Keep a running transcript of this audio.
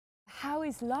How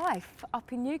is life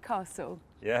up in Newcastle?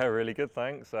 Yeah, really good,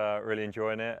 thanks. Really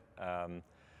enjoying it.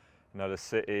 The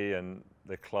city and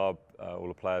the club, all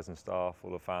the players and staff, all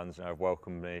the fans, have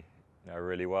welcomed me,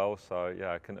 really well. So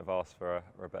yeah, I couldn't have asked for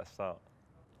a better start.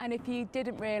 And if you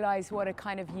didn't realise what a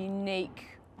kind of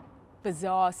unique,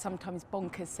 bizarre, sometimes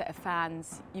bonkers set of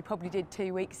fans you probably did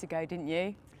 2 weeks ago, didn't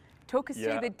you? Talk us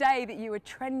through the day that you were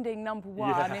trending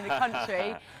 #1 in the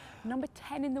country, number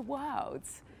 10 in the world.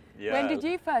 Yeah. When did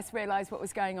you first realise what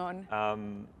was going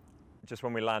on? Just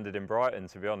when we landed in Brighton,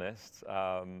 to be honest.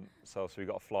 So we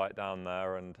got a flight down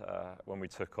there, and when we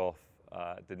took off,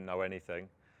 didn't know anything.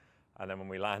 And then when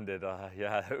we landed,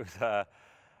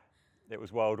 it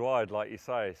was worldwide, like you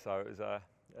say. So it was a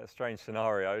strange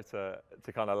scenario to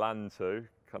kind of land to.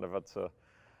 Kind of had to,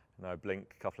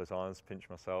 blink a couple of times, pinch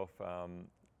myself.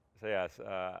 So yeah, it's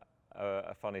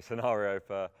a funny scenario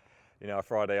for, a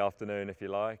Friday afternoon, if you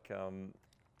like.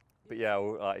 But yeah,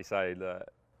 like you say,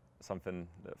 something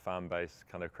that fan base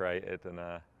kind of created, and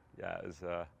I'm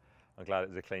glad it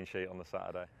was a clean sheet on the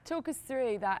Saturday. Talk us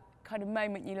through that kind of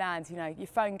moment you land. Your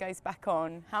phone goes back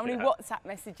on. How many WhatsApp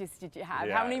messages did you have?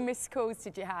 How many missed calls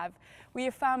did you have? Were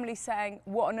your family saying,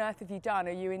 "What on earth have you done?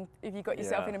 Have you got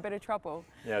yourself in a bit of trouble?"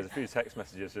 Yeah, there's a few text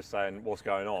messages just saying what's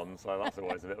going on. So that's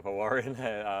always a bit of a worry,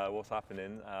 what's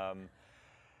happening.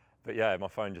 But yeah, my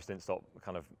phone just didn't stop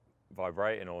kind of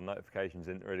vibrating, or notifications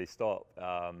didn't really stop.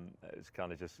 It was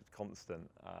kind of just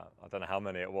constant. I don't know how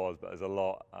many it was, but there's a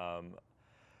lot.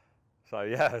 So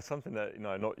yeah, it's something that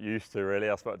not used to really.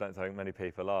 I don't think many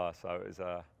people are. So it was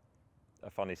a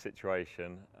funny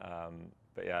situation.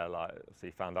 But yeah, like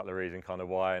obviously found out the reason kind of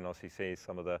why, and obviously see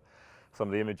some of the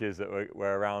images that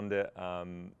were around it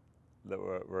that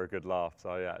were a good laugh.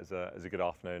 So yeah, it was a good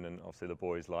afternoon, and obviously the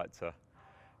boys like to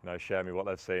share me what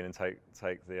they've seen and take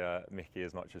the mickey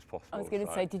as much as possible. I was going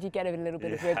to say, did you get a little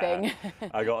bit of ribbing?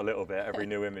 I got a little bit. Every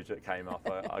new image that came up,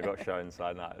 I got shown.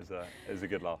 So no, it was a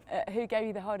good laugh. Who gave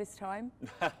you the hardest time?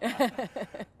 I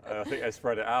think they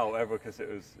spread it out because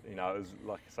it was, it was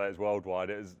like I say, it was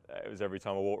worldwide. It was every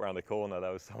time I walked around the corner,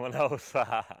 there was someone else.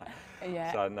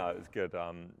 Yeah. So no, it was good.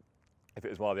 If it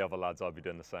was one of the other lads, I'd be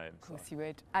doing the same. Of course you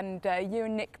would. And you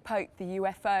and Nick Pope, the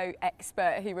UFO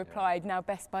expert, who replied, now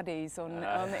best buddies on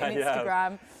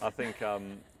Instagram. I think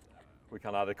we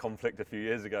kind of had a conflict a few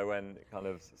years ago when kind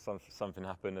of something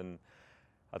happened, and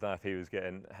I don't know if he was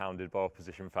getting hounded by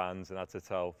opposition fans and had to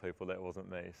tell people that it wasn't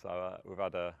me. So we've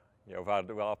had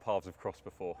our paths have crossed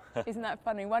before. Isn't that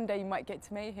funny? One day you might get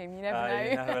to meet him. You never know.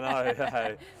 You never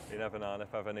know. You never know. And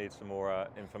if I ever need some more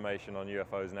information on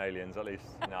UFOs and aliens, at least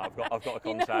I've got a contact.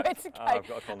 You know where to go. I've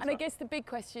got a contact. And I guess the big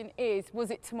question is,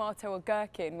 was it tomato or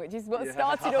gherkin, which is what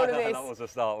started all of this? That was the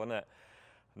start, wasn't it?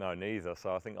 No, neither.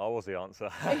 So I think I was the answer.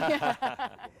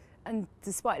 And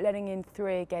despite letting in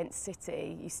 3 against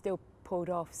City, you still pulled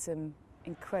off some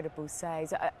incredible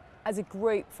saves. As a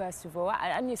group, first of all,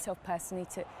 and yourself personally,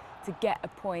 to get a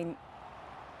point,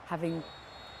 having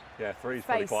 3 is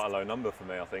probably quite a low number for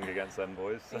me, I think, against them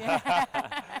boys.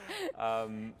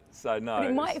 So no, but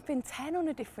it might have been 10 on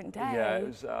a different day. Yeah, it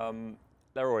was.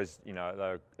 They're always,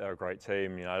 they're a great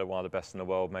team. They're one of the best in the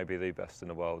world, maybe the best in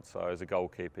the world. So as a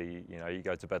goalkeeper, you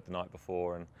go to bed the night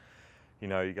before, and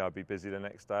you got to be busy the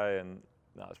next day, and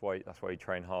that's why you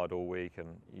train hard all week,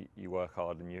 and you work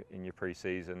hard in your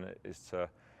pre-season is to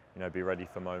be ready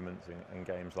for moments and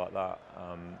games like that.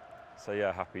 So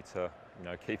yeah, happy to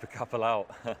keep a couple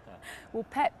out. Well,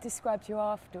 Pep described you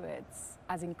afterwards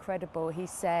as incredible. He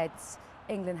said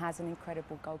England has an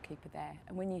incredible goalkeeper there,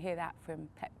 and when you hear that from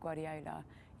Pep Guardiola,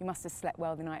 you must have slept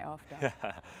well the night after.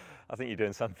 Yeah, I think you're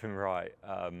doing something right.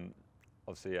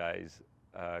 Obviously, he's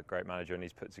a great manager, and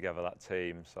he's put together that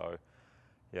team. So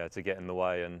yeah, to get in the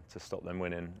way and to stop them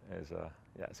winning is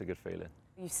it's a good feeling.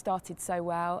 You started so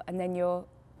well, and then you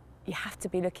have to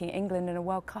be looking at England in a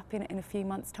World Cup in a few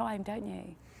months' time, don't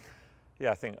you? Yeah,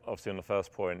 I think obviously on the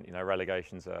first point,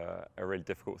 relegation's a really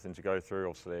difficult thing to go through.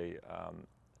 Obviously,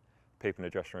 people in the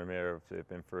dressing room here have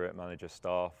been through it, manager,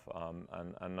 staff,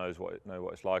 and know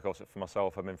what it's like. Also for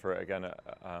myself, I've been through it again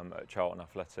at Charlton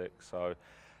Athletics. So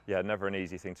yeah, never an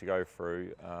easy thing to go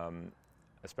through,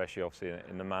 especially obviously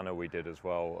in the manner we did as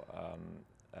well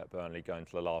at Burnley, going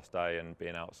to the last day and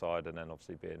being outside, and then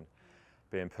obviously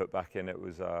being put back in. It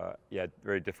was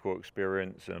very difficult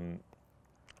experience, and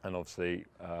obviously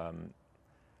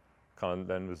kind of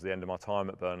then was the end of my time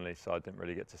at Burnley, so I didn't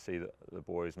really get to see the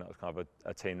boys, and that was kind of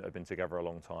a team that had been together a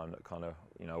long time that kind of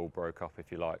all broke up,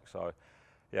 if you like. So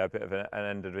yeah, a bit of an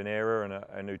end of an era and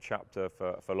a new chapter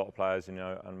for a lot of players,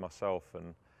 and myself,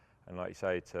 and like you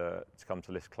say, to come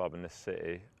to this club in this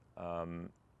city.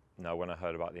 When I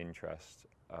heard about the interest,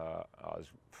 I was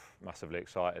massively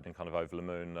excited and kind of over the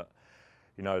moon that,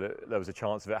 you know, that there was a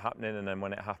chance of it happening. And then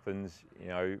when it happens, you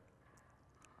know,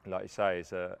 like you say,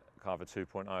 it's a kind of a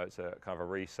 2.0. It's a kind of a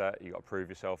reset. You got to prove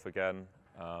yourself again.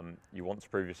 You want to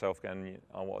prove yourself again.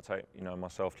 I want to take, you know,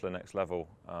 myself to the next level.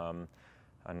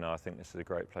 And I think this is a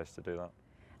great place to do that.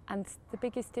 And the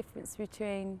biggest difference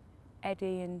between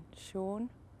Eddie and Sean?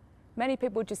 Many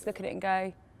people just look at it and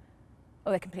go, oh,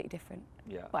 they're completely different.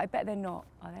 Yeah. But I bet they're not,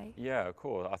 are they? Yeah, of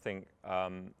course. I think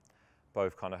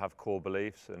both kind of have core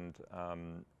beliefs and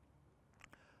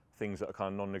things that are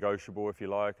kind of non-negotiable, if you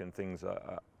like, and things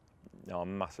that are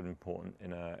massively important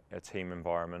in a team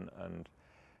environment, and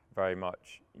very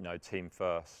much, you know, team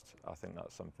first. I think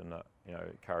that's something that, you know,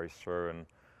 carries through.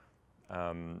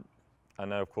 And I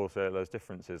know, of course, there's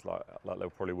differences like there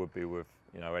probably would be with,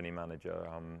 you know, any manager.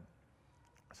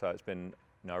 So it's been,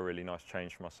 you know, a really nice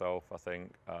change for myself. I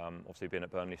think, obviously, being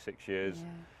at Burnley 6 years,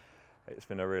 it's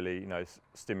been a really, you know,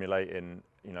 stimulating,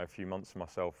 you know, few months for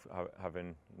myself,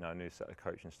 having, you know, a new set of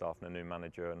coaching staff and a new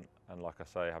manager, and like I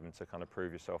say, having to kind of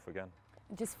prove yourself again.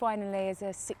 Just finally, as a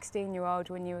 16-year-old,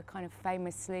 when you were kind of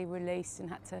famously released and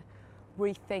had to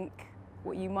rethink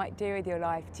what you might do with your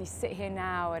life, do you sit here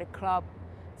now at a club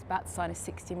that's about to sign a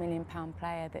 £60 million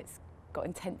player that's got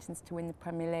intentions to win the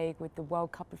Premier League with the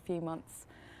World Cup a few months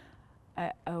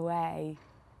away?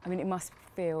 I mean, it must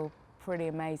feel pretty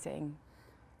amazing.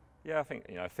 Yeah, I think,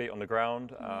 you know, feet on the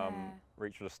ground,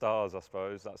 reach for the stars, I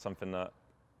suppose. That's something that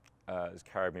has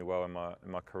carried me well in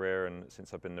my career and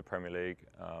since I've been in the Premier League.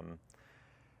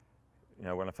 You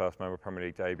know, when I first made my Premier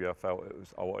League debut, I felt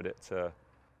I wanted it to,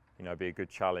 you know, be a good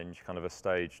challenge, kind of a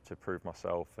stage to prove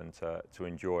myself and to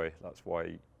enjoy. That's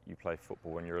why you play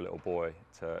football when you're a little boy,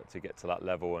 to get to that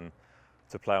level and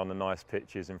to play on the nice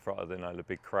pitches in front of the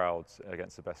big crowds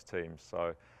against the best teams.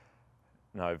 So,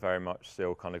 no, very much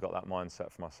still kind of got that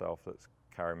mindset for myself that's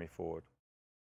carrying me forward.